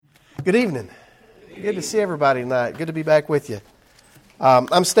Good evening. Good to see everybody tonight. Good to be back with you.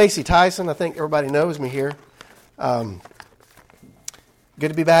 I'm Stacy Tyson. I think everybody knows me here. Good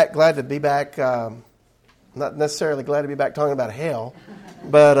to be back. Glad to be back. Not necessarily glad to be back talking about hell,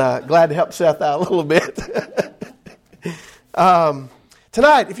 but glad to help Seth out a little bit.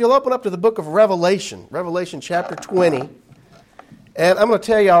 Tonight, if you'll open up to the book of Revelation, Revelation chapter 20. And I'm going to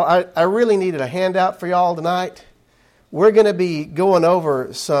tell y'all, I really needed a handout for y'all tonight. We're going to be going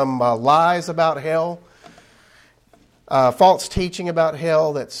over some lies about hell, false teaching about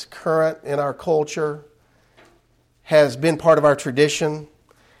hell that's current in our culture, has been part of our tradition.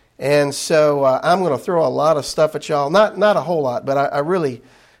 And so I'm going to throw a lot of stuff at y'all. Not a whole lot, but I really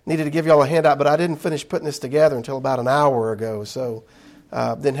needed to give y'all a handout, but I didn't finish putting this together until about an hour ago, so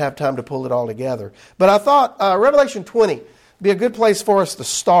didn't have time to pull it all together. But I thought Revelation 20 would be a good place for us to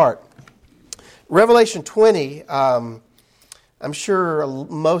start. Revelation 20, I'm sure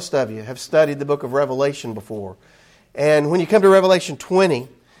most of you have studied the book of Revelation before. And when you come to Revelation 20,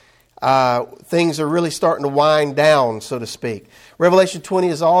 things are really starting to wind down, so to speak. Revelation 20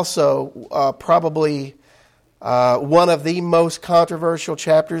 is also probably one of the most controversial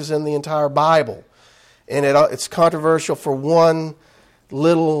chapters in the entire Bible. And it's controversial for one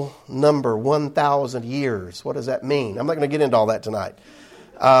little number, 1,000 years. What does that mean? I'm not going to get into all that tonight.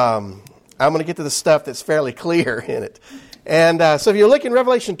 I'm going to get to the stuff that's fairly clear in it. And so if you're looking at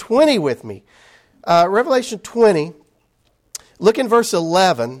Revelation 20 with me, Revelation 20, look in verse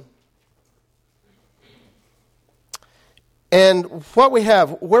 11. And what we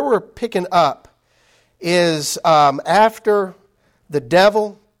have, where we're picking up, is after the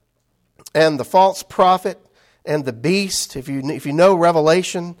devil and the false prophet and the beast. If you know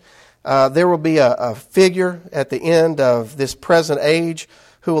Revelation, there will be a figure at the end of this present age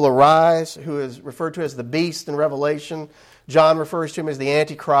who will arise, who is referred to as the beast in Revelation. John refers to him as the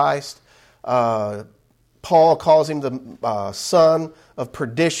Antichrist. Paul calls him the son of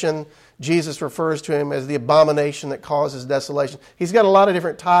perdition. Jesus refers to him as the abomination that causes desolation. He's got a lot of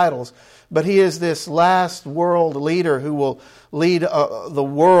different titles, but he is this last world leader who will lead the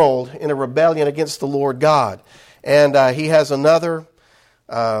world in a rebellion against the Lord God. And he has another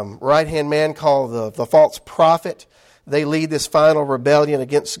right-hand man called the false prophet. They lead this final rebellion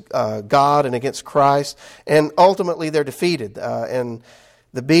against God and against Christ, and ultimately they're defeated. And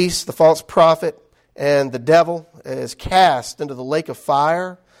the beast, the false prophet, and the devil is cast into the lake of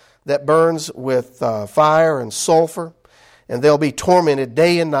fire that burns with fire and sulfur, and they'll be tormented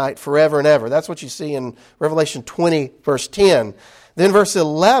day and night forever and ever. That's what you see in Revelation 20, verse 10. Then verse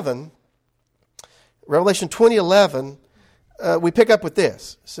 11, Revelation 20:11, we pick up with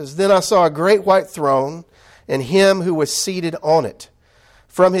this. It says, "Then I saw a great white throne, and him who was seated on it.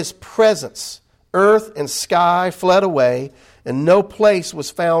 From his presence, earth and sky fled away, and no place was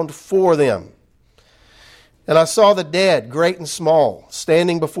found for them. And I saw the dead, great and small,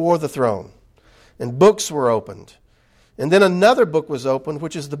 standing before the throne, and books were opened. And then another book was opened,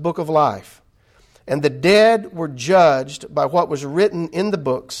 which is the book of life. And the dead were judged by what was written in the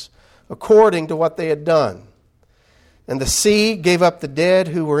books, according to what they had done. And the sea gave up the dead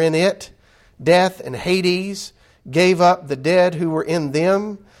who were in it. Death and Hades gave up the dead who were in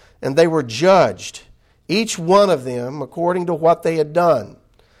them, and they were judged, each one of them according to what they had done.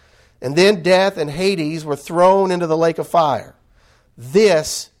 And then death and Hades were thrown into the lake of fire.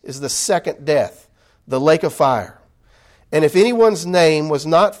 This is the second death, the lake of fire. And if anyone's name was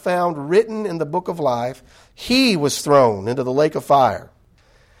not found written in the book of life, he was thrown into the lake of fire."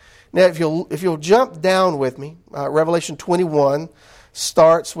 Now, if you'll jump down with me, Revelation 21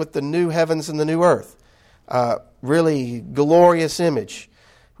 starts with the new heavens and the new earth. Really glorious image.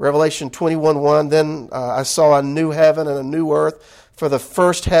 Revelation 21:1, "Then I saw a new heaven and a new earth, for the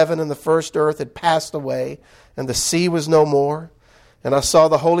first heaven and the first earth had passed away, and the sea was no more. And I saw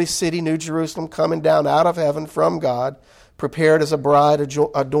the holy city, New Jerusalem, coming down out of heaven from God, prepared as a bride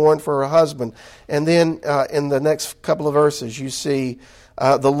adorned for her husband." And then in the next couple of verses, you see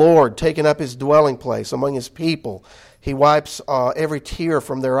the Lord taking up his dwelling place among his people. He wipes every tear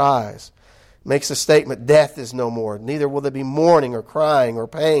from their eyes. Makes a statement, death is no more. Neither will there be mourning or crying or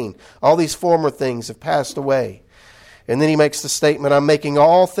pain. All these former things have passed away. And then he makes the statement, "I'm making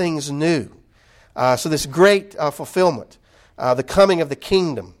all things new." So this great fulfillment, the coming of the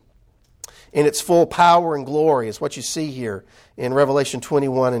kingdom in its full power and glory is what you see here in Revelation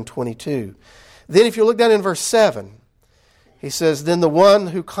 21 and 22. Then if you look down in verse 7, he says, "Then the one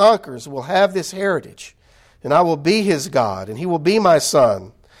who conquers will have this heritage, and I will be his God, and he will be my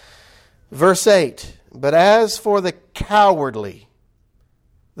son." Verse 8, "But as for the cowardly,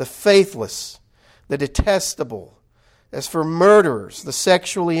 the faithless, the detestable, As for murderers, the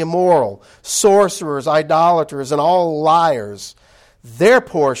sexually immoral, sorcerers, idolaters, and all liars, their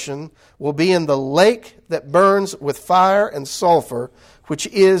portion will be in the lake that burns with fire and sulfur, which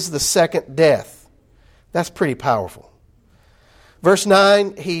is the second death. That's pretty powerful. Verse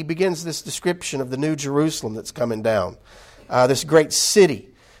 9, he begins this description of the New Jerusalem that's coming down. This great city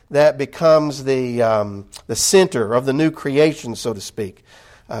that becomes the center of the new creation, so to speak.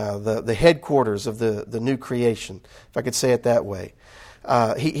 The headquarters of the new creation, if I could say it that way.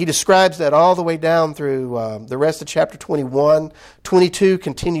 He describes that all the way down through the rest of chapter 21. 22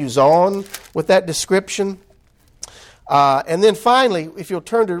 continues on with that description. And then finally, if you'll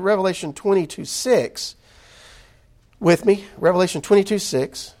turn to Revelation 22:6 with me, Revelation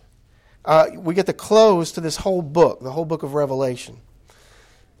 22:6, we get the close to this whole book, the whole book of Revelation.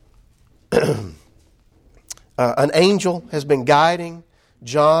 An angel has been guiding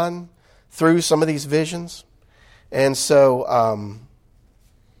John through some of these visions. And so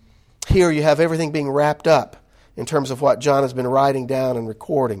here you have everything being wrapped up in terms of what John has been writing down and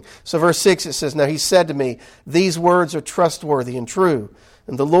recording. So verse 6, it says, "Now he said to me, these words are trustworthy and true.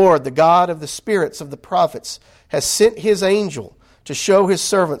 And the Lord, the God of the spirits of the prophets, has sent his angel to show his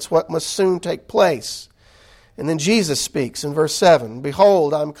servants what must soon take place." And then Jesus speaks in verse 7,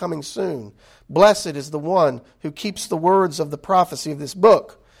 "Behold, I am coming soon. Blessed is the one who keeps the words of the prophecy of this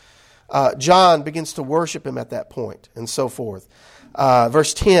book." John begins to worship him at that point, and so forth.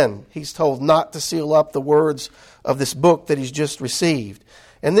 Verse 10, he's told not to seal up the words of this book that he's just received.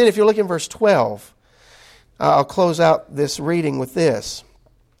 And then if you look in verse 12, I'll close out this reading with this.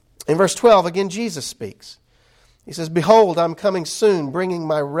 In verse 12, again, Jesus speaks. He says, "Behold, I'm coming soon, bringing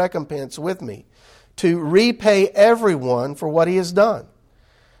my recompense with me, to repay everyone for what he has done.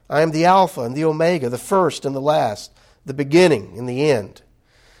 I am the Alpha and the Omega, the first and the last, the beginning and the end.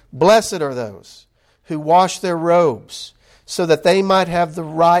 Blessed are those who wash their robes, so that they might have the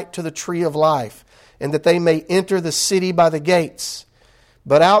right to the tree of life, and that they may enter the city by the gates.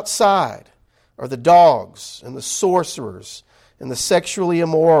 But outside are the dogs and the sorcerers and the sexually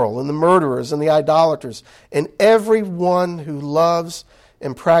immoral and the murderers and the idolaters and everyone who loves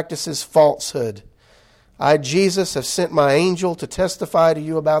and practices falsehood. I, Jesus, have sent my angel to testify to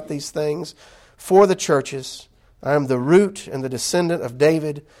you about these things for the churches. I am the root and the descendant of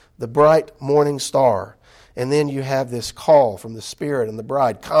David, the bright morning star." And then you have this call from the Spirit and the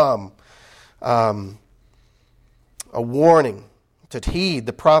bride, "Come." A warning to heed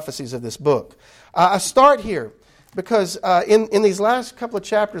the prophecies of this book. I start here because in these last couple of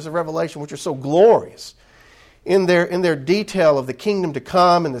chapters of Revelation, which are so glorious, in their detail of the kingdom to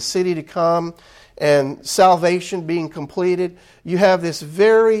come and the city to come, and salvation being completed, you have this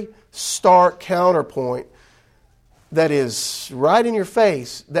very stark counterpoint that is right in your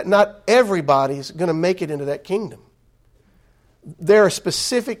face, that not everybody's going to make it into that kingdom. There are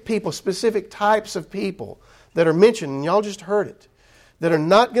specific people, specific types of people that are mentioned, and y'all just heard it, that are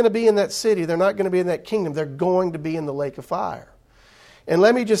not going to be in that city, they're not going to be in that kingdom, they're going to be in the lake of fire. And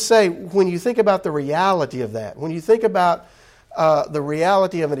let me just say, when you think about the reality of that, when you think about the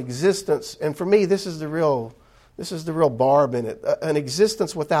reality of an existence, and for me, this is the real barb in it, an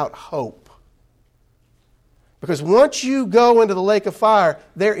existence without hope. Because once you go into the lake of fire,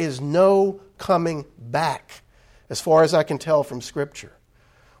 there is no coming back, as far as I can tell from Scripture.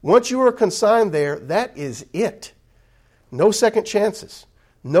 Once you are consigned there, that is it. No second chances,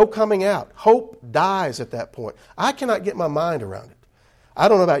 no coming out. Hope dies at that point. I cannot get my mind around it. I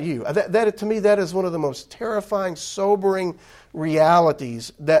don't know about you. That to me, that is one of the most terrifying, sobering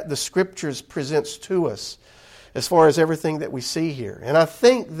realities that the Scriptures presents to us as far as everything that we see here. And I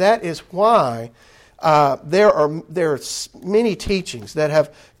think that is why there are many teachings that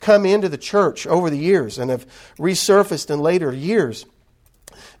have come into the church over the years and have resurfaced in later years,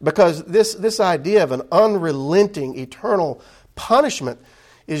 because this idea of an unrelenting eternal punishment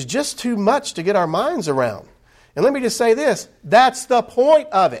is just too much to get our minds around. And let me just say this, that's the point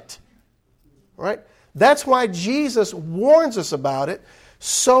of it. Right? That's why Jesus warns us about it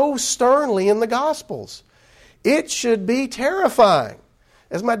so sternly in the Gospels. It should be terrifying.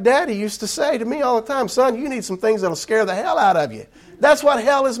 As my daddy used to say to me all the time, "Son, you need some things that'll scare the hell out of you." That's what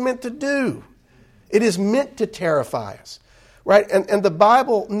hell is meant to do. It is meant to terrify us. Right? And the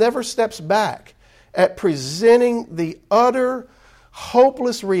Bible never steps back at presenting the utter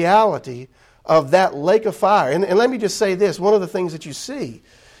hopeless reality of that lake of fire. And let me just say this, one of the things that you see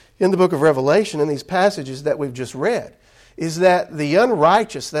in the book of Revelation, in these passages that we've just read, is that the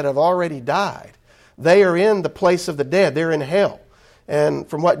unrighteous that have already died, they are in the place of the dead. They're in hell. And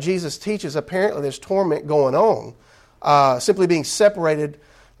from what Jesus teaches, apparently there's torment going on, simply being separated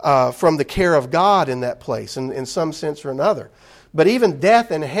from the care of God in that place in some sense or another. But even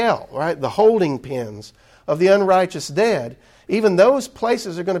death and hell, right, the holding pens of the unrighteous dead, even those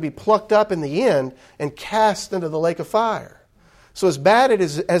places are going to be plucked up in the end and cast into the lake of fire. So as bad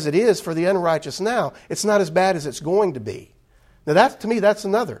as it is for the unrighteous now, it's not as bad as it's going to be. Now to me, that's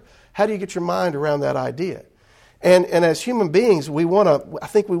another. How do you get your mind around that idea? And as human beings, I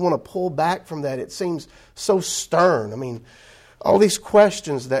think we want to pull back from that. It seems so stern. I mean, all these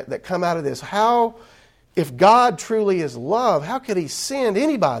questions that come out of this. How, if God truly is love, how could He send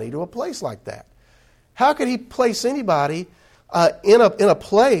anybody to a place like that? How could He place anybody in a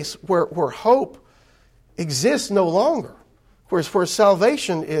place where hope exists no longer? Where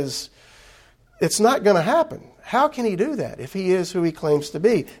salvation it's not going to happen. How can He do that if He is who He claims to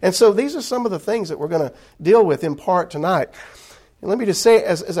be? And so these are some of the things that we're going to deal with in part tonight. And let me just say,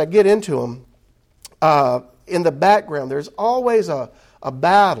 as I get into them, in the background, there's always a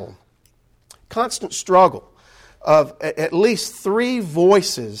battle, constant struggle of at least three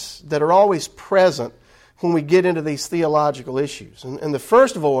voices that are always present when we get into these theological issues. And the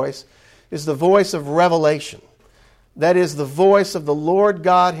first voice is the voice of revelation. That is the voice of the Lord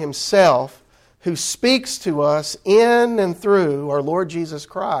God Himself, who speaks to us in and through our Lord Jesus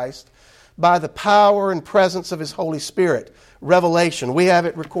Christ by the power and presence of His Holy Spirit. Revelation. We have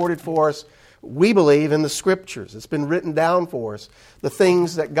it recorded for us, we believe, in the Scriptures. It's been written down for us. The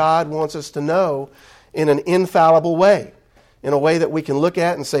things that God wants us to know in an infallible way. In a way that we can look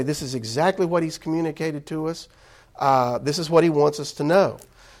at and say, this is exactly what He's communicated to us. This is what He wants us to know.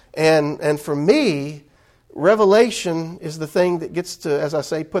 And for me, revelation is the thing that gets to, as I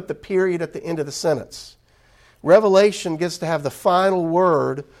say, put the period at the end of the sentence. Revelation gets to have the final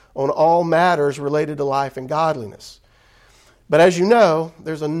word on all matters related to life and godliness. But as you know,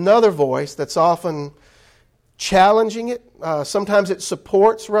 there's another voice that's often challenging it. Sometimes it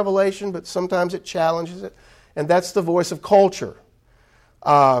supports revelation, but sometimes it challenges it. And that's the voice of culture.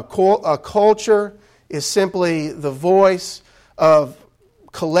 Culture is simply the voice of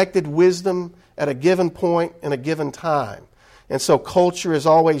collected wisdom at a given point in a given time. And so culture is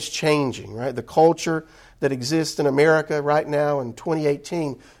always changing, right? The culture that exists in America right now in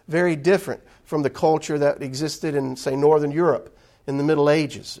 2018, very different from the culture that existed in, say, Northern Europe in the Middle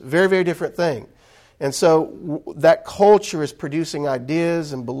Ages. Very, very different thing. And so that culture is producing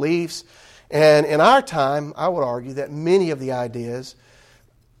ideas and beliefs. And in our time, I would argue that many of the ideas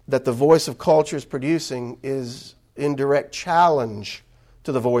that the voice of culture is producing is in direct challenge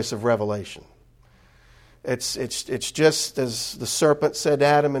to the voice of revelation. It's just as the serpent said to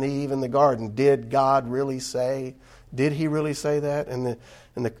Adam and Eve in the garden, did God really say? Did He really say that? And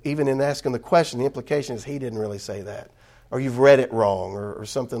even in asking the question, the implication is He didn't really say that. Or you've read it wrong or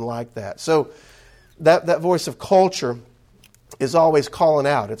something like that. So that voice of culture is always calling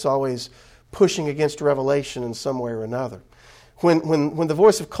out. It's always pushing against revelation in some way or another. When the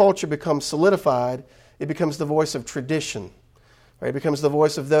voice of culture becomes solidified, it becomes the voice of tradition. Right? It becomes the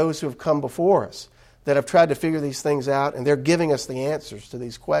voice of those who have come before us, that have tried to figure these things out, and they're giving us the answers to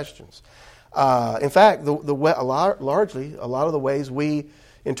these questions. In fact, largely, a lot of the ways we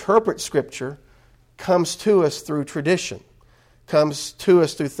interpret Scripture comes to us through tradition, comes to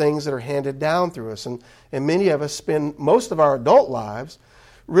us through things that are handed down through us. And many of us spend most of our adult lives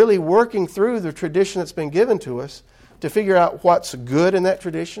really working through the tradition that's been given to us to figure out what's good in that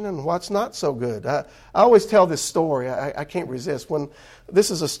tradition and what's not so good. I always tell this story. I can't resist.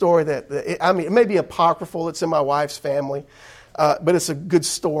 This is a story it may be apocryphal. It's in my wife's family, but it's a good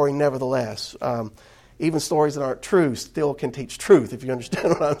story nevertheless. Even stories that aren't true still can teach truth, if you understand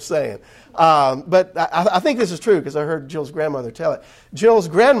what I'm saying. But I think this is true because I heard Jill's grandmother tell it. Jill's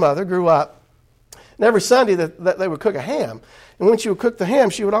grandmother grew up, and every Sunday that they would cook a ham. And when she would cook the ham,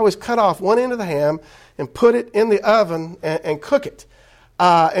 she would always cut off one end of the ham and put it in the oven and cook it.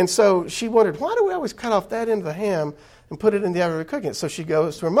 And so she wondered, why do we always cut off that end of the ham and put it in the oven to cook it? So she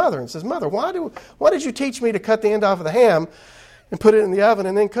goes to her mother and says, Mother, why did you teach me to cut the end off of the ham and put it in the oven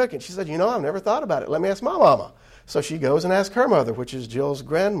and then cook it? She said, I've never thought about it. Let me ask my mama. So she goes and asks her mother, which is Jill's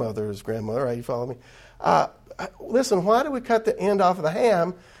grandmother's grandmother. Right, you follow me? Listen, why do we cut the end off of the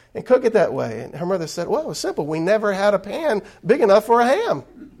ham and cook it that way? And her mother said, well, it was simple. We never had a pan big enough for a ham.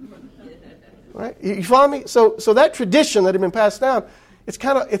 Right? You follow me? So that tradition that had been passed down,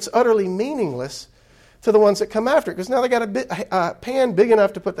 it's utterly meaningless to the ones that come after it, because now they got a pan big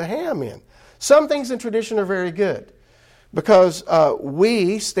enough to put the ham in. Some things in tradition are very good, because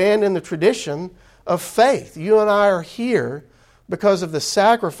we stand in the tradition of faith. You and I are here because of the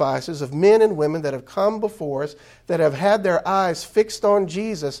sacrifices of men and women that have come before us, that have had their eyes fixed on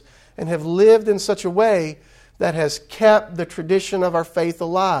Jesus and have lived in such a way that has kept the tradition of our faith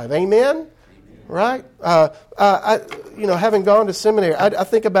alive. Amen? Right? Having gone to seminary, I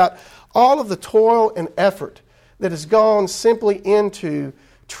think about all of the toil and effort that has gone simply into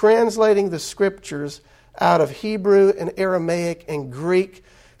translating the Scriptures out of Hebrew and Aramaic and Greek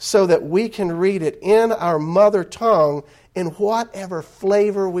so that we can read it in our mother tongue in whatever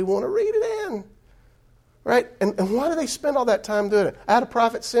flavor we want to read it in. Right? And why do they spend all that time doing it? I had a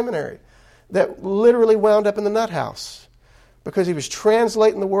prophet seminary that literally wound up in the nut house because he was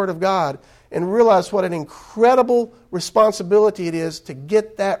translating the Word of God and realized what an incredible responsibility it is to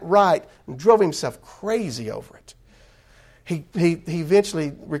get that right, and drove himself crazy over it. He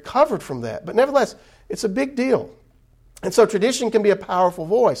eventually recovered from that. But nevertheless, it's a big deal. And so tradition can be a powerful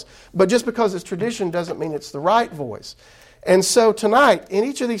voice. But just because it's tradition doesn't mean it's the right voice. And so tonight, in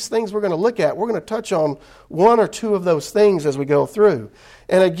each of these things we're going to look at, we're going to touch on one or two of those things as we go through.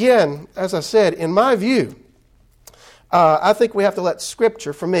 And again, as I said, in my view, I think we have to let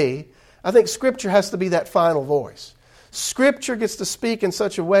Scripture, for me, I think Scripture has to be that final voice. Scripture gets to speak in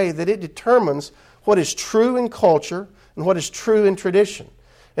such a way that it determines what is true in culture and what is true in tradition.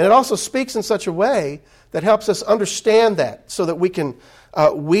 And it also speaks in such a way that helps us understand that so that we can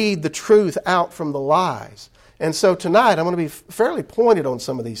weed the truth out from the lies. And so tonight I'm going to be fairly pointed on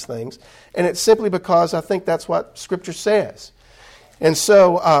some of these things, and it's simply because I think that's what Scripture says. And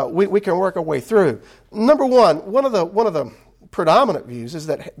so we can work our way through. Number one of the predominant views is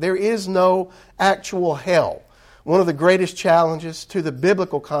that there is no actual hell. One of the greatest challenges to the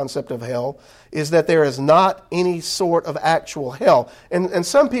biblical concept of hell is that there is not any sort of actual hell. And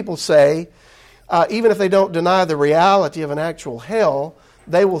some people say, even if they don't deny the reality of an actual hell,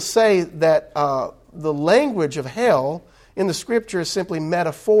 they will say that the language of hell in the Scripture is simply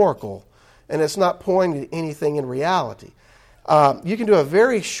metaphorical, and it's not pointing to anything in reality. You can do a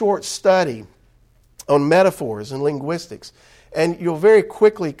very short study on metaphors and linguistics, and you'll very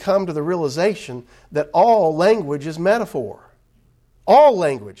quickly come to the realization that all language is metaphor. All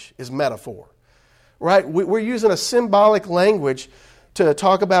language is metaphor, right? We're using a symbolic language to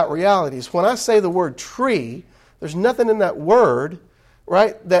talk about realities. When I say the word tree, there's nothing in that word,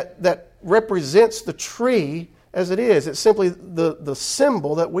 right, that represents the tree as it is. It's simply the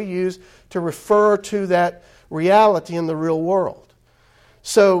symbol that we use to refer to that reality in the real world.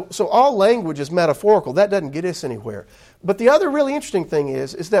 So all language is metaphorical. That doesn't get us anywhere. But the other really interesting thing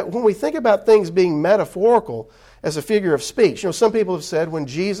is that when we think about things being metaphorical as a figure of speech, some people have said when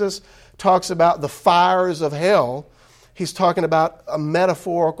Jesus talks about the fires of hell, he's talking about a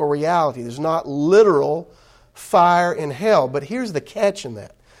metaphorical reality. There's not literal fire in hell. But here's the catch in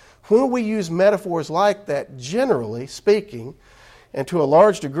that. When we use metaphors like that, generally speaking, and to a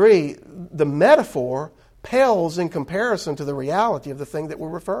large degree, the metaphor pales in comparison to the reality of the thing that we're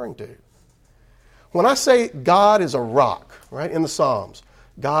referring to. When I say God is a rock, right, in the Psalms,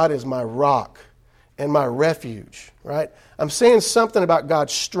 God is my rock and my refuge, right? I'm saying something about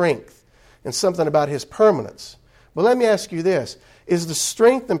God's strength and something about His permanence. But let me ask you this. Is the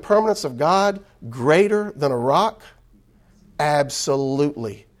strength and permanence of God greater than a rock?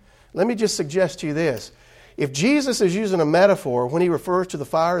 Absolutely. Let me just suggest to you this. If Jesus is using a metaphor when He refers to the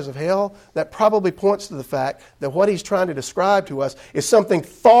fires of hell, that probably points to the fact that what He's trying to describe to us is something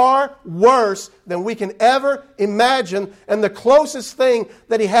far worse than we can ever imagine, and the closest thing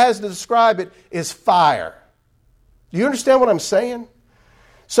that He has to describe it is fire. Do you understand what I'm saying?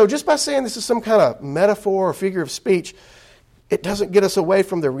 So just by saying this is some kind of metaphor or figure of speech, it doesn't get us away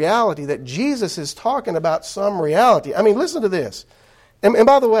from the reality that Jesus is talking about some reality. I mean, listen to this. And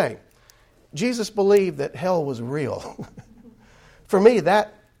by the way, Jesus believed that hell was real. For me,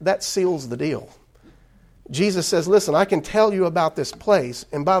 that seals the deal. Jesus says, listen, I can tell you about this place,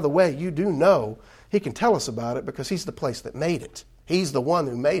 and by the way, you do know He can tell us about it because He's the place that made it. He's the one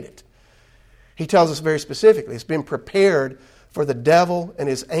who made it. He tells us very specifically, it's been prepared for the devil and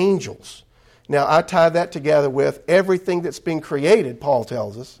his angels. Now, I tie that together with everything that's been created, Paul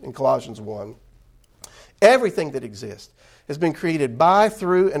tells us in Colossians 1. Everything that exists has been created by,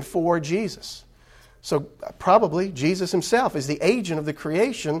 through, and for Jesus. So probably Jesus Himself is the agent of the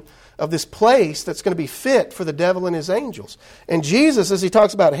creation of this place that's going to be fit for the devil and his angels. And Jesus, as He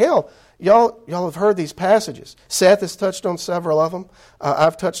talks about hell, y'all have heard these passages. Seth has touched on several of them.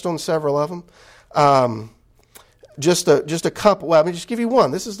 I've touched on several of them. Just a couple. Well, let me just give you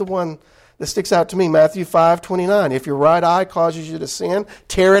one. This is the one that sticks out to me. Matthew 5:29. If your right eye causes you to sin,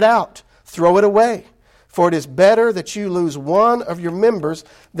 tear it out. Throw it away. For it is better that you lose one of your members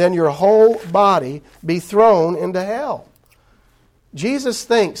than your whole body be thrown into hell. Jesus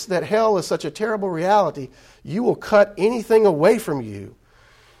thinks that hell is such a terrible reality, you will cut anything away from you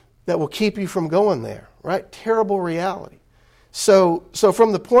that will keep you from going there, right? Terrible reality. So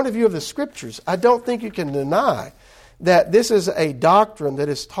from the point of view of the Scriptures, I don't think you can deny that this is a doctrine that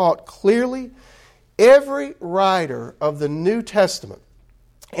is taught clearly. Every writer of the New Testament,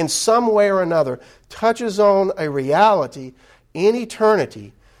 in some way or another, touches on a reality in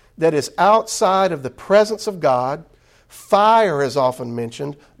eternity that is outside of the presence of God. Fire is often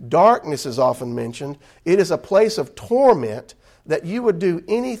mentioned. Darkness is often mentioned. It is a place of torment that you would do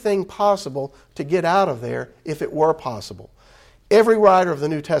anything possible to get out of there if it were possible. Every writer of the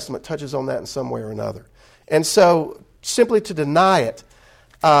New Testament touches on that in some way or another. And so simply to deny it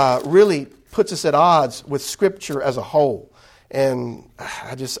really puts us at odds with Scripture as a whole. And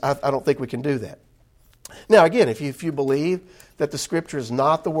I don't think we can do that. Now again, if you believe that the Scripture is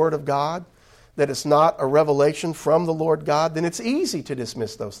not the Word of God, that it's not a revelation from the Lord God, then it's easy to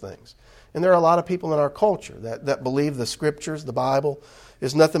dismiss those things. And there are a lot of people in our culture that believe the Scriptures, the Bible,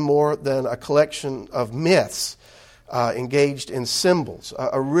 is nothing more than a collection of myths engaged in symbols.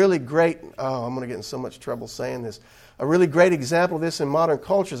 A really great, I'm going to get in so much trouble saying this, a really great example of this in modern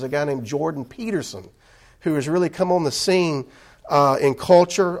culture is a guy named Jordan Peterson, who has really come on the scene in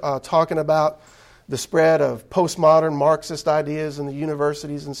culture, talking about the spread of postmodern Marxist ideas in the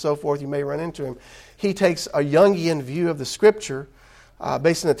universities and so forth. You may run into him. He takes a Jungian view of the Scripture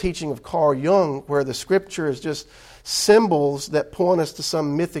based on the teaching of Carl Jung, where the Scripture is just symbols that point us to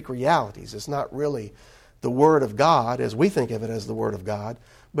some mythic realities. It's not really the Word of God as we think of it as the Word of God,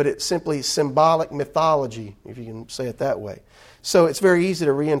 but it's simply symbolic mythology, if you can say it that way. So it's very easy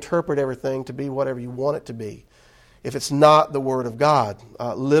to reinterpret everything to be whatever you want it to be if it's not the Word of God,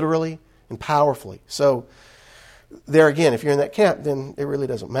 literally and powerfully. So there again, if you're in that camp, then it really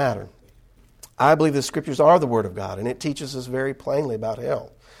doesn't matter. I believe the Scriptures are the Word of God, and it teaches us very plainly about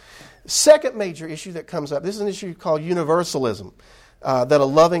hell. Second major issue that comes up, this is an issue called universalism, that a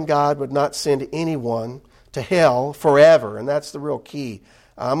loving God would not send anyone to hell forever, and that's the real key.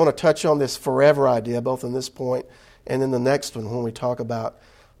 I'm going to touch on this forever idea, both in this point and in the next one when we talk about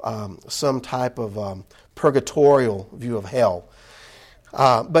some type of purgatorial view of hell.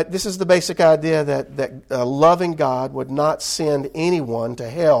 But this is the basic idea that a loving God would not send anyone to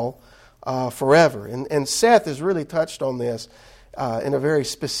hell forever. And Seth has really touched on this in a very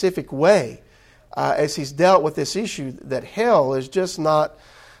specific way as he's dealt with this issue that hell is just not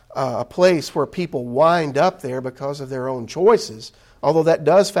a place where people wind up there because of their own choices, although that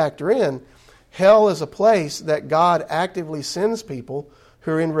does factor in. Hell is a place that God actively sends people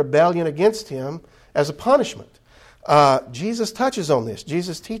who are in rebellion against Him as a punishment. Jesus touches on this.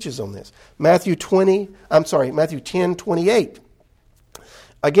 Jesus teaches on this. Matthew 10:28.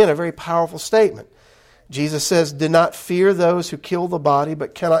 Again, a very powerful statement. Jesus says, "Do not fear those who kill the body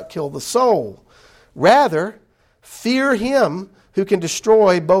but cannot kill the soul. Rather, fear Him who can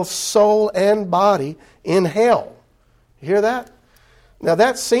destroy both soul and body in hell." You hear that? Now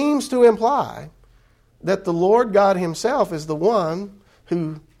that seems to imply that the Lord God Himself is the one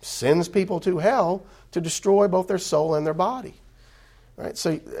who sends people to hell to destroy both their soul and their body. Right?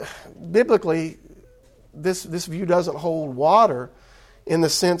 So biblically, this view doesn't hold water in the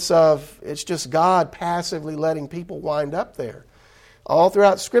sense of it's just God passively letting people wind up there. All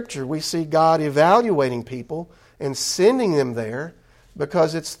throughout Scripture, we see God evaluating people and sending them there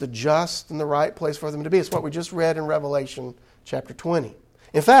because it's the just and the right place for them to be. It's what we just read in Revelation chapter 20.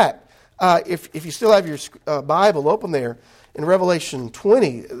 In fact, if you still have your Bible open there, in Revelation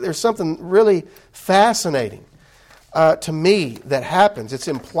 20, there's something really fascinating to me that happens. It's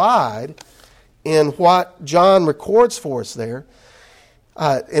implied in what John records for us there.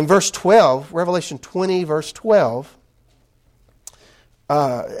 In verse 12, Revelation 20, verse 12,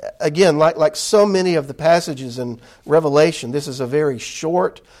 again, like so many of the passages in Revelation, this is a very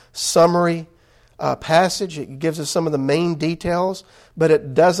short, summary passage. It gives us some of the main details, but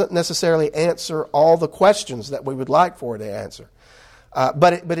it doesn't necessarily answer all the questions that we would like for it to answer.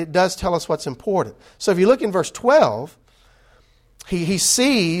 But it does tell us what's important. So if you look in verse 12, he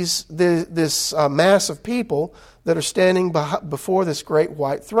sees this mass of people that are standing before this great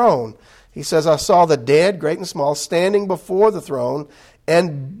white throne. He says, "I saw the dead, great and small, standing before the throne,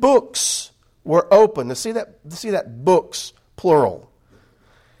 and books were open." Now see that books, plural.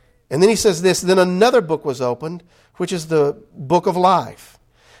 And then he says this, "Then another book was opened, which is the book of life.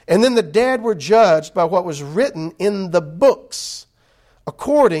 And then the dead were judged by what was written in the books,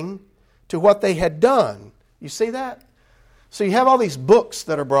 according to what they had done." You see that? So you have all these books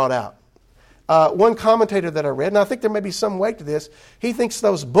that are brought out. One commentator that I read, and I think there may be some weight to this, he thinks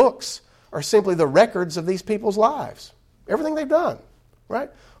those books are simply the records of these people's lives. Everything they've done,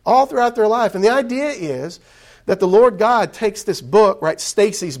 right? All throughout their life. And the idea is that the Lord God takes this book, right,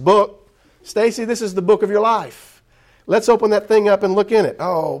 Stacy's book. Stacy, this is the book of your life. Let's open that thing up and look in it.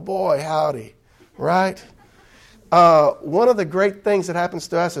 Oh, boy, howdy, right? One of the great things that happens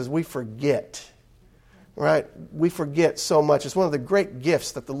to us is we forget, right? We forget so much. It's one of the great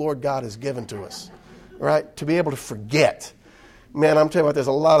gifts that the Lord God has given to us, right? To be able to forget. Man, I'm telling you what, there's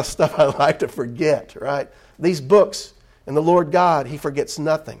a lot of stuff I like to forget, right? These books and the Lord God, He forgets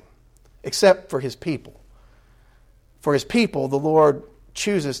nothing except for His people. For His people, the Lord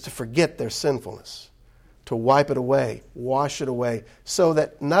chooses to forget their sinfulness, to wipe it away, wash it away, so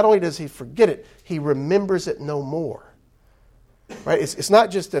that not only does He forget it, He remembers it no more. Right? It's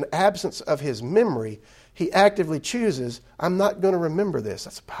not just an absence of His memory. He actively chooses, I'm not going to remember this.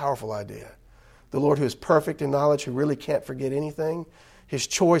 That's a powerful idea. The Lord who is perfect in knowledge, who really can't forget anything, His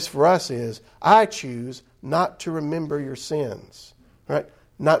choice for us is, I choose not to remember your sins. Right?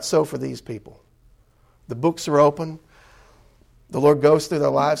 Not so for these people. The books are open. The Lord goes through their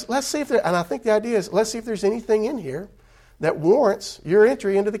lives. Let's see if there, and I think the idea is, let's see if there's anything in here that warrants your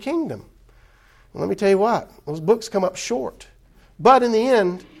entry into the kingdom. And let me tell you what, those books come up short. But in the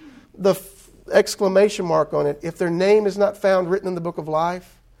end, the exclamation mark on it, if their name is not found written in the book of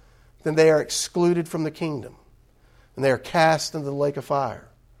life, then they are excluded from the kingdom. And they are cast into the lake of fire,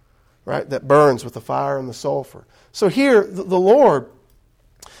 right, that burns with the fire and the sulfur. So here, the Lord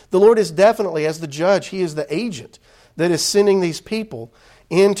is definitely, as the judge, He is the agent that is sending these people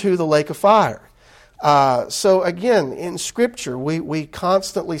into the lake of fire. So again, in Scripture, we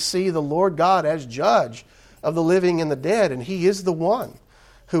constantly see the Lord God as judge of the living and the dead, and He is the one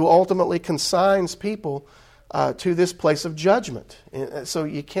who ultimately consigns people to this place of judgment. And so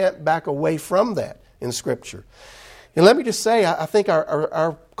you can't back away from that in Scripture. And let me just say, I think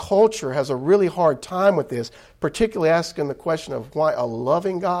our culture has a really hard time with this, particularly asking the question of why a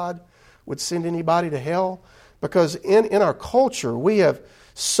loving God would send anybody to hell. Because in our culture, we have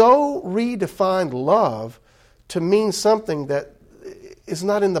so redefined love to mean something that is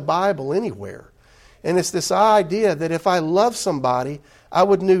not in the Bible anywhere. And it's this idea that if I love somebody, I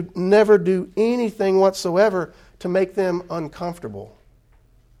would never do anything whatsoever to make them uncomfortable.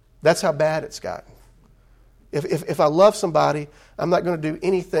 That's how bad it's gotten. If I love somebody, I'm not going to do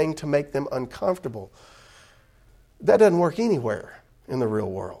anything to make them uncomfortable. That doesn't work anywhere in the real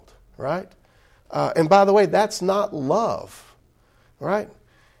world, right? And by the way, that's not love, right?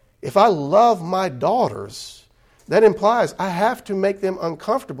 If I love my daughters, that implies I have to make them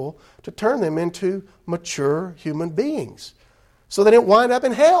uncomfortable to turn them into mature human beings so they don't wind up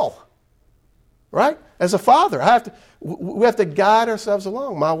in hell, right? As a father, we have to guide ourselves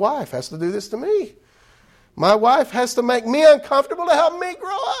along. My wife has to do this to me. My wife has to make me uncomfortable to help me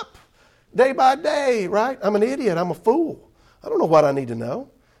grow up day by day, right? I'm an idiot. I'm a fool. I don't know what I need to know.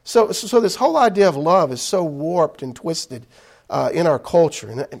 So this whole idea of love is so warped and twisted in our culture.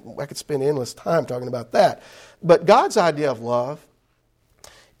 And I could spend endless time talking about that. But God's idea of love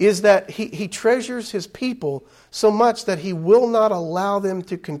is that He treasures His people so much that He will not allow them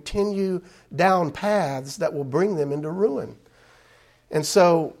to continue down paths that will bring them into ruin. And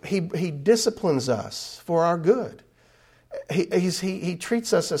so He disciplines us for our good. He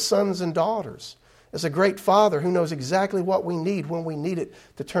treats us as sons and daughters, as a great Father who knows exactly what we need when we need it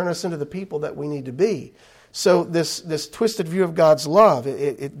to turn us into the people that we need to be. So this twisted view of God's love,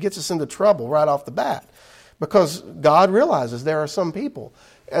 it gets us into trouble right off the bat. Because God realizes there are some people,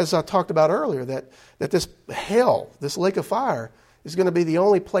 as I talked about earlier, that this hell, this lake of fire, is going to be the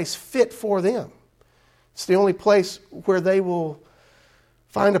only place fit for them. It's the only place where they will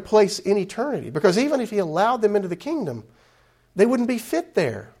find a place in eternity. Because even if He allowed them into the kingdom, they wouldn't be fit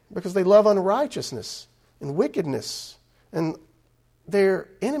there because they love unrighteousness and wickedness. And they're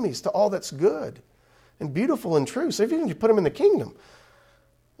enemies to all that's good and beautiful and true. So even if you put them in the kingdom,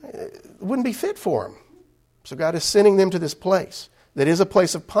 it wouldn't be fit for them. So God is sending them to this place that is a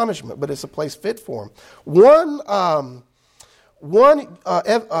place of punishment, but it's a place fit for them.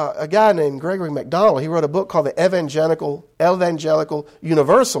 A guy named Gregory MacDonald, he wrote a book called The Evangelical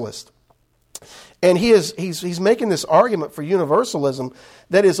Universalist. And he's making this argument for universalism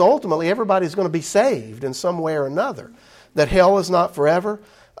that is ultimately everybody's going to be saved in some way or another. That hell is not forever.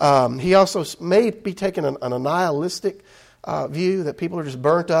 He also may be taking an nihilistic view that people are just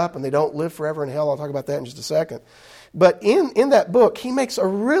burnt up and they don't live forever in hell. I'll talk about that in just a second. But in that book, he makes a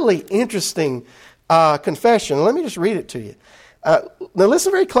really interesting confession. Let me just read it to you. Now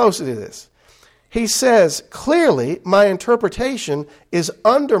listen very closely to this. He says, clearly my interpretation is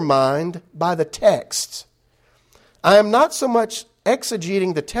undermined by the text. I am not so much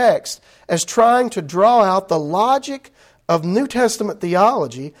exegeting the text as trying to draw out the logic of New Testament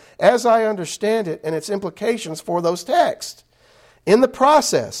theology as I understand it and its implications for those texts. In the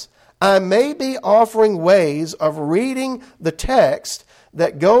process, I may be offering ways of reading the text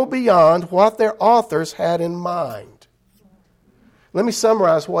that go beyond what their authors had in mind. Let me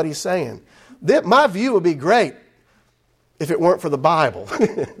summarize what he's saying. My view would be great if it weren't for the Bible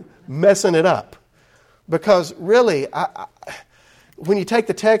messing it up. Because really, when you take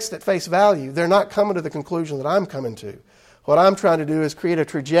the text at face value, they're not coming to the conclusion that I'm coming to. What I'm trying to do is create a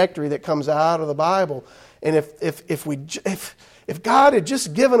trajectory that comes out of the Bible. And if God had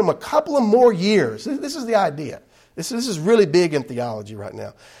just given them a couple of more years, this is the idea. This is really big in theology right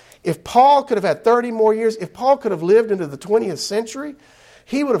now. If Paul could have had 30 more years, if Paul could have lived into the 20th century,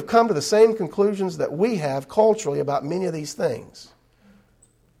 he would have come to the same conclusions that we have culturally about many of these things.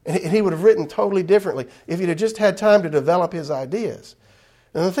 And he would have written totally differently if he'd have just had time to develop his ideas.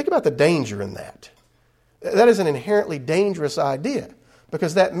 And think about the danger in that. That is an inherently dangerous idea,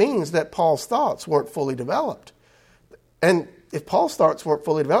 because that means that Paul's thoughts weren't fully developed. And if Paul's thoughts weren't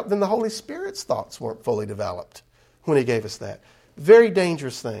fully developed, then the Holy Spirit's thoughts weren't fully developed when he gave us that. Very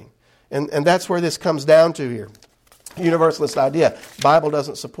dangerous thing. And that's where this comes down to here. Universalist idea. Bible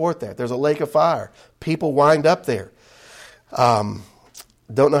doesn't support that. There's a lake of fire. People wind up there.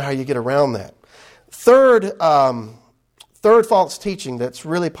 Don't know how you get around that. Third false teaching that's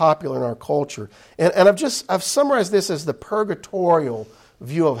really popular in our culture. And I've summarized this as the purgatorial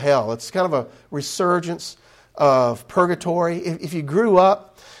view of hell. It's kind of a resurgence of purgatory. If you grew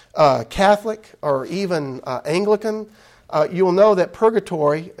up Catholic or even Anglican, you will know that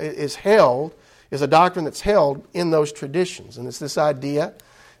purgatory is a doctrine that's held in those traditions. And it's this idea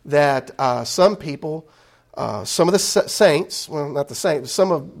that some people, some of the saints, well, not the saints,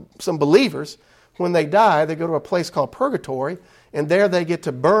 some believers, when they die, they go to a place called purgatory, and there they get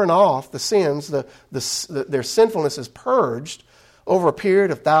to burn off the sins. Their sinfulness is purged over a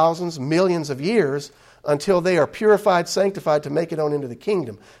period of thousands, millions of years, until they are purified, sanctified to make it on into the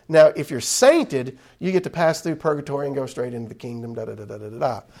kingdom. Now, if you're sainted, you get to pass through purgatory and go straight into the kingdom.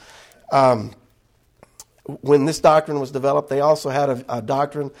 When this doctrine was developed, they also had a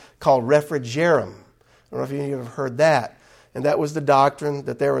doctrine called refrigerum. I don't know if any of you have heard that. And that was the doctrine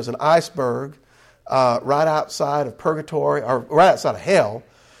that there was an iceberg right outside of purgatory, or right outside of hell,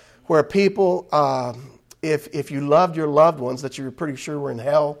 where people, if you loved your loved ones that you were pretty sure were in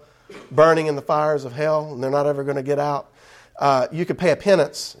hell, burning in the fires of hell, and they're not ever going to get out, you could pay a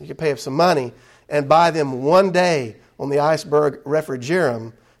penance, you could pay some money, and buy them one day on the iceberg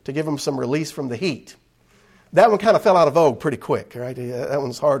refrigerum to give them some release from the heat. That one kind of fell out of vogue pretty quick, right? That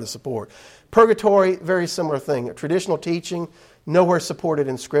one's hard to support. Purgatory, very similar thing. Traditional teaching, nowhere supported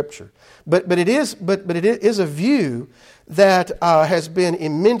in Scripture. But it is a view that has been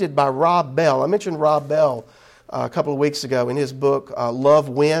amended by Rob Bell. I mentioned Rob Bell a couple of weeks ago in his book, Love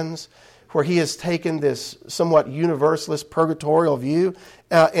Wins, where he has taken this somewhat universalist purgatorial view.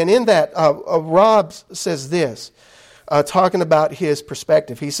 And in that, Rob says this, talking about his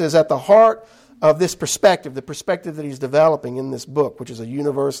perspective. He says, at the heart of this perspective, the perspective that he's developing in this book, which is a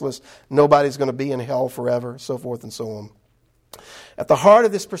universalist, nobody's going to be in hell forever, so forth and so on. At the heart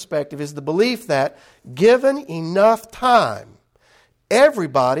of this perspective is the belief that, given enough time,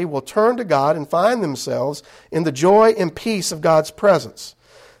 everybody will turn to God and find themselves in the joy and peace of God's presence.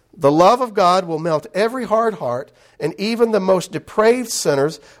 The love of God will melt every hard heart, and even the most depraved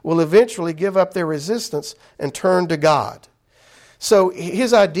sinners will eventually give up their resistance and turn to God. So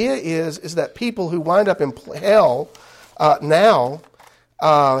his idea is that people who wind up in hell now,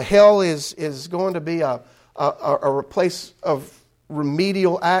 hell is going to be a place of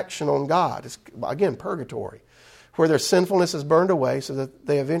remedial action on God. It's, again, purgatory, where their sinfulness is burned away so that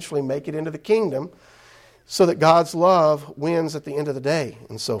they eventually make it into the kingdom, so that God's love wins at the end of the day,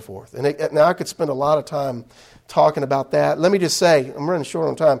 and so forth. And now I could spend a lot of time talking about that. Let me just say, I'm running short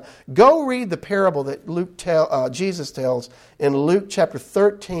on time. Go read the parable that Jesus tells in Luke chapter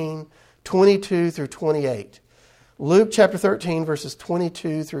 13, 22 through 28. Luke chapter 13, verses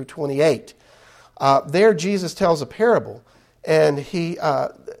 22 through 28. There Jesus tells a parable, and he's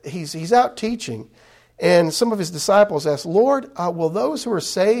out teaching, and some of his disciples ask, Lord, will those who are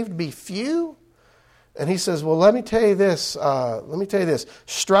saved be few? And he says, well, let me tell you this.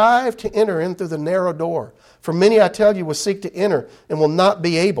 Strive to enter in through the narrow door. For many, I tell you, will seek to enter and will not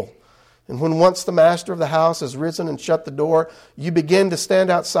be able. And when once the master of the house has risen and shut the door, you begin to stand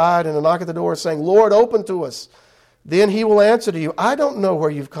outside and knock at the door saying, Lord, open to us. Then he will answer to you, I don't know where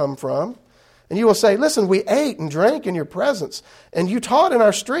you've come from. And you will say, listen, we ate and drank in your presence, and you taught in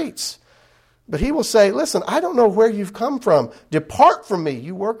our streets. But he will say, listen, I don't know where you've come from. Depart from me,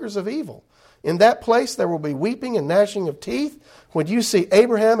 you workers of evil. In that place there will be weeping and gnashing of teeth when you see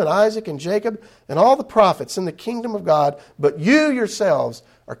Abraham and Isaac and Jacob and all the prophets in the kingdom of God, but you yourselves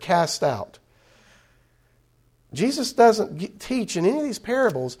are cast out. Jesus doesn't teach in any of these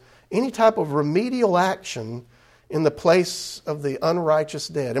parables any type of remedial action in the place of the unrighteous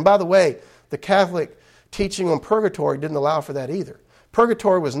dead. And by the way, the Catholic teaching on purgatory didn't allow for that either.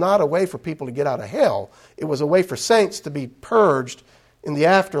 Purgatory was not a way for people to get out of hell. It was a way for saints to be purged in the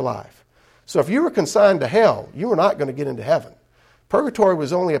afterlife. So if you were consigned to hell, you were not going to get into heaven. Purgatory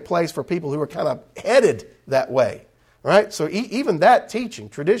was only a place for people who were kind of headed that way. Right? So even that teaching,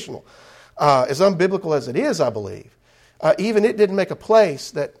 traditional, as unbiblical as it is, I believe, even it didn't make a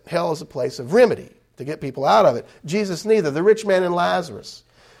place that hell is a place of remedy to get people out of it. Jesus neither. The rich man and Lazarus,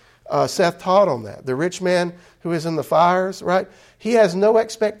 Seth taught on that. The rich man who is in the fires, right? He has no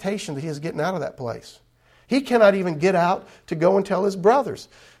expectation that he is getting out of that place. He cannot even get out to go and tell his brothers,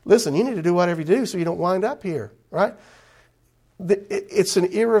 listen, you need to do whatever you do so you don't wind up here, right? It's an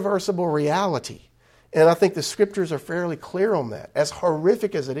irreversible reality. And I think the scriptures are fairly clear on that, as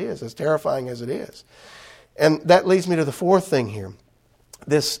horrific as it is, as terrifying as it is. And that leads me to the fourth thing here,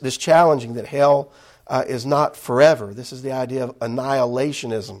 this challenging that hell is not forever. This is the idea of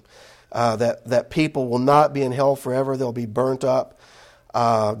annihilationism, that people will not be in hell forever. They'll be burnt up,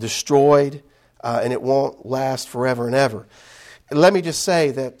 destroyed, and it won't last forever and ever. And let me just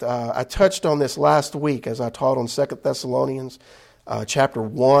say that I touched on this last week as I taught on 2 Thessalonians chapter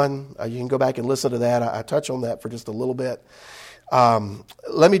 1. You can go back and listen to that. I touch on that for just a little bit.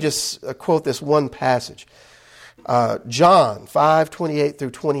 Let me just quote this one passage. John 5:28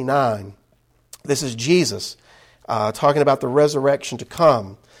 through 29. This is Jesus talking about the resurrection to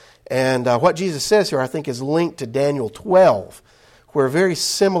come. And what Jesus says here, I think, is linked to Daniel 12, where very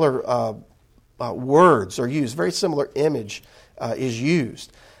similar words are used, very similar image is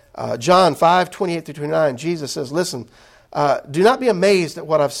used. John 5:28 through 29, Jesus says, listen, do not be amazed at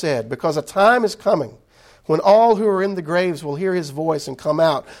what I've said, because a time is coming when all who are in the graves will hear his voice and come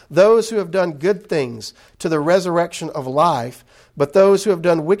out, those who have done good things to the resurrection of life, but those who have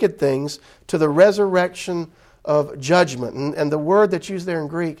done wicked things to the resurrection of judgment. And the word that's used there in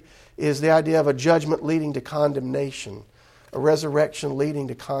Greek is the idea of a judgment leading to condemnation, a resurrection leading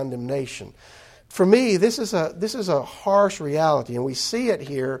to condemnation. For me, this is a harsh reality, and we see it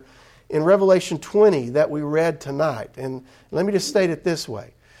here in Revelation 20 that we read tonight. And let me just state it this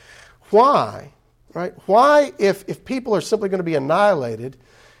way. Why, right? Why, if people are simply going to be annihilated,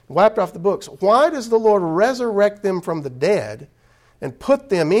 wiped off the books, why does the Lord resurrect them from the dead and put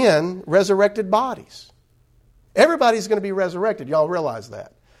them in resurrected bodies? Everybody's going to be resurrected. Y'all realize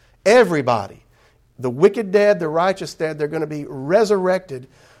that. Everybody. The wicked dead, the righteous dead, they're going to be resurrected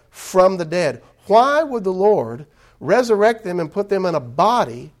from the dead. Why would the Lord resurrect them and put them in a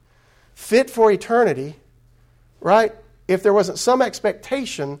body fit for eternity, right, if there wasn't some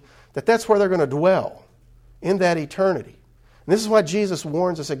expectation that that's where they're going to dwell, in that eternity? And this is why Jesus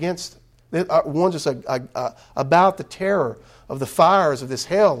warns us against about the terror of the fires of this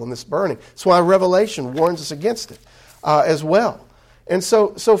hell and this burning. That's why Revelation warns us against it as well. And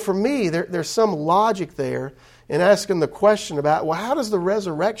so for me, there's some logic there in asking the question about, well, how does the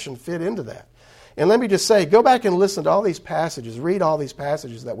resurrection fit into that? And let me just say, go back and listen to all these passages, read all these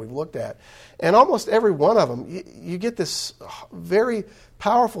passages that we've looked at. And almost every one of them, you get this very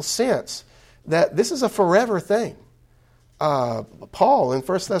powerful sense that this is a forever thing. Paul in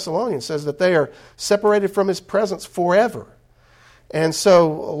 1 Thessalonians says that they are separated from his presence forever. And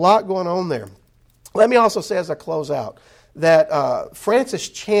so a lot going on there. Let me also say as I close out that Francis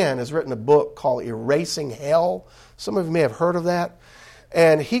Chan has written a book called Erasing Hell. Some of you may have heard of that.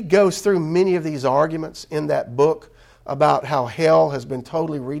 And he goes through many of these arguments in that book about how hell has been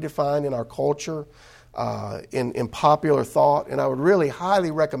totally redefined in our culture, in popular thought. And I would really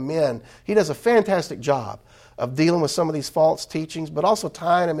highly recommend, he does a fantastic job of dealing with some of these false teachings, but also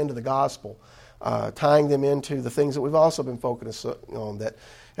tying them into the gospel, tying them into the things that we've also been focusing on, that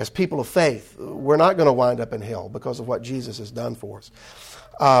as people of faith, we're not going to wind up in hell because of what Jesus has done for us.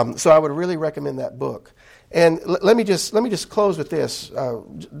 So I would really recommend that book. And let me just close with this.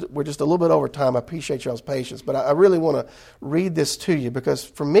 We're just a little bit over time. I appreciate y'all's patience, but I really want to read this to you, because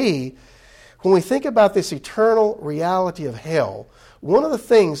for me, when we think about this eternal reality of hell, one of the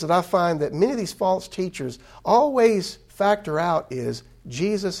things that I find that many of these false teachers always factor out is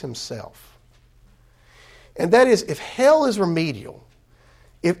Jesus himself. And that is, if hell is remedial,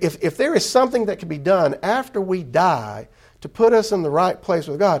 if there is something that can be done after we die to put us in the right place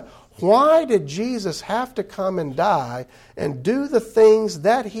with God, why did Jesus have to come and die and do the things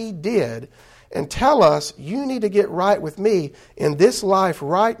that he did and tell us, you need to get right with me in this life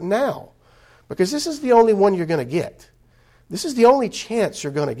right now? Because this is the only one you're going to get. This is the only chance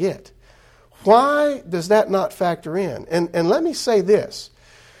you're going to get. Why does that not factor in? And let me say this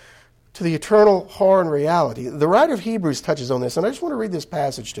to the eternal horror and reality. The writer of Hebrews touches on this, and I just want to read this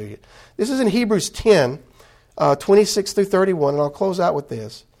passage to you. This is in Hebrews 10, 26 through 31, and I'll close out with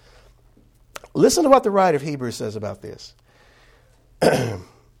this. Listen to what the writer of Hebrews says about this.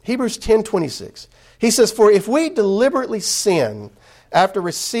 Hebrews 10:26. He says, "For if we deliberately sin after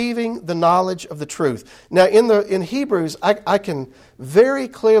receiving the knowledge of the truth." Now, in Hebrews, I can very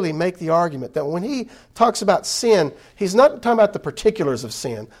clearly make the argument that when he talks about sin, he's not talking about the particulars of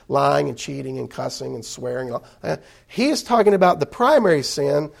sin, lying and cheating and cussing and swearing. And all. He is talking about the primary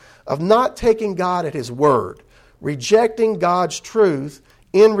sin of not taking God at His word, rejecting God's truth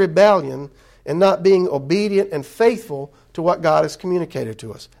in rebellion, and not being obedient and faithful to what God has communicated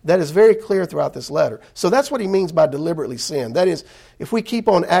to us. That is very clear throughout this letter. So that's what he means by deliberately sin. That is, if we keep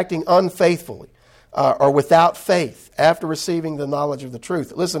on acting unfaithfully or without faith after receiving the knowledge of the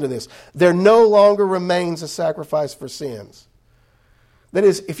truth. Listen to this. There no longer remains a sacrifice for sins. That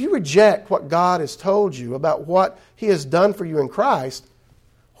is, if you reject what God has told you about what He has done for you in Christ,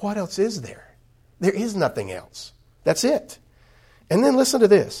 what else is there? There is nothing else. That's it. And then listen to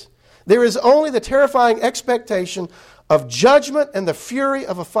this. There is only the terrifying expectation of judgment and the fury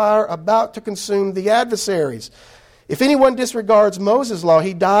of a fire about to consume the adversaries. If anyone disregards Moses' law,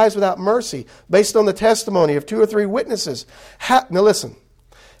 he dies without mercy, based on the testimony of 2 or 3 witnesses. Now listen,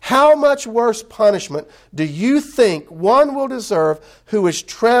 how much worse punishment do you think one will deserve who is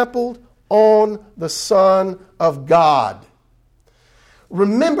trampled on the Son of God?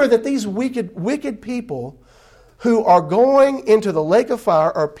 Remember that these wicked people who are going into the lake of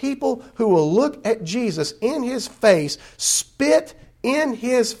fire are people who will look at Jesus in His face, spit in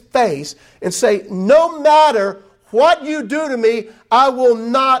His face, and say, no matter what you do to me, I will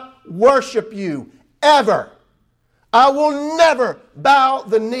not worship you, ever. I will never bow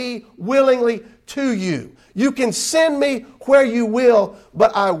the knee willingly to you. You can send me where you will,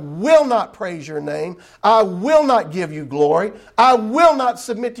 but I will not praise your name. I will not give you glory. I will not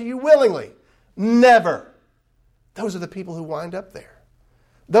submit to you willingly. Never. Those are the people who wind up there.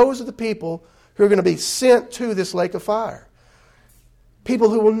 Those are the people who are going to be sent to this lake of fire. People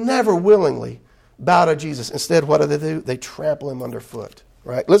who will never willingly bow to Jesus. Instead, what do? They trample Him underfoot.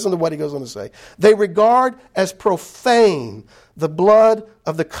 Right? Listen to what he goes on to say. They regard as profane the blood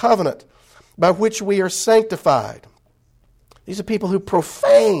of the covenant by which we are sanctified. These are people who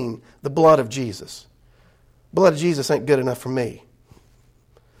profane the blood of Jesus. The blood of Jesus ain't good enough for me.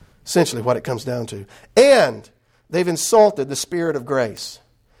 Essentially what it comes down to. And they've insulted the Spirit of grace.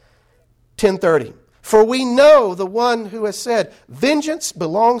 10:30. For we know the one who has said, vengeance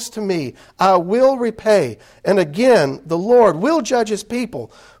belongs to me, I will repay. And again, the Lord will judge His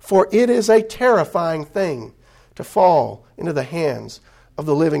people, for it is a terrifying thing to fall into the hands of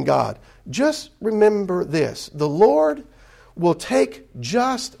the living God. Just remember this. The Lord will take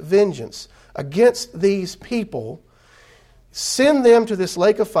just vengeance against these people, send them to this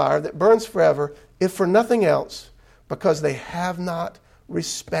lake of fire that burns forever, if for nothing else, because they have not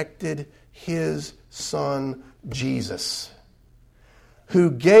respected His Son, Jesus,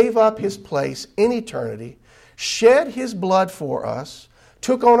 who gave up His place in eternity, shed His blood for us,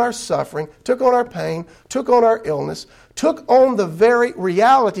 took on our suffering, took on our pain, took on our illness, took on the very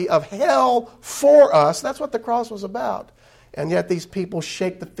reality of hell for us. That's what the cross was about. And yet these people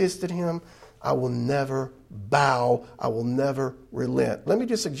shake the fist at Him. I will never bow. I will never relent. Let me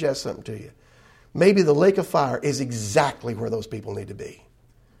just suggest something to you. Maybe the lake of fire is exactly where those people need to be.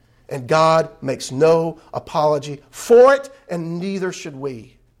 And God makes no apology for it, and neither should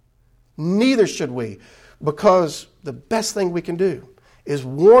we. Neither should we. Because the best thing we can do is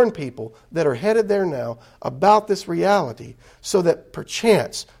warn people that are headed there now about this reality, so that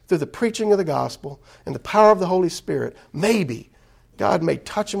perchance, through the preaching of the gospel and the power of the Holy Spirit, maybe God may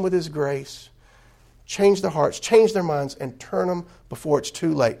touch them with His grace, change their hearts, change their minds, and turn them before it's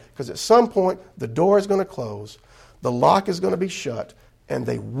too late. Because at some point, the door is going to close, the lock is going to be shut, and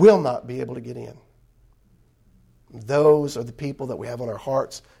they will not be able to get in. Those are the people that we have on our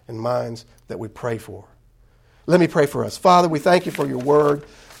hearts and minds that we pray for. Let me pray for us. Father, we thank You for Your word.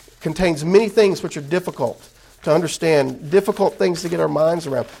 It contains many things which are difficult to understand, difficult things to get our minds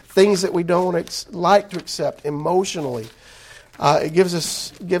around, things that we don't like to accept emotionally. It gives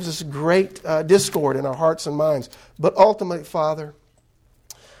us great discord in our hearts and minds. But ultimately, Father,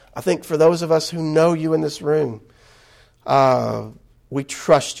 I think for those of us who know You in this room, we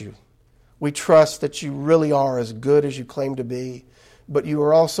trust You. We trust that You really are as good as You claim to be, but You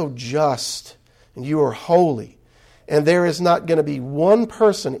are also just, and You are holy. And there is not going to be one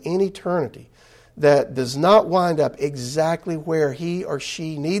person in eternity that does not wind up exactly where he or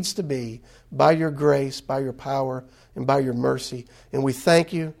she needs to be by your grace, by your power, and by your mercy. And we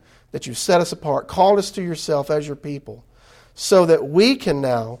thank you that you've set us apart, called us to yourself as your people, so that we can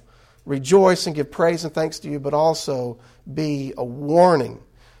now rejoice and give praise and thanks to you, but also be a warning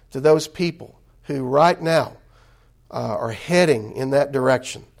to those people who right now are heading in that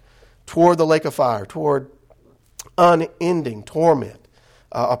direction, toward the lake of fire, toward unending torment,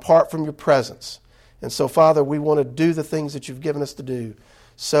 apart from your presence. And so, Father, we want to do the things that you've given us to do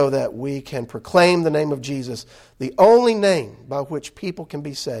so that we can proclaim the name of Jesus, the only name by which people can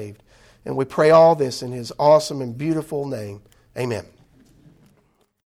be saved. And we pray all this in his awesome and beautiful name. Amen.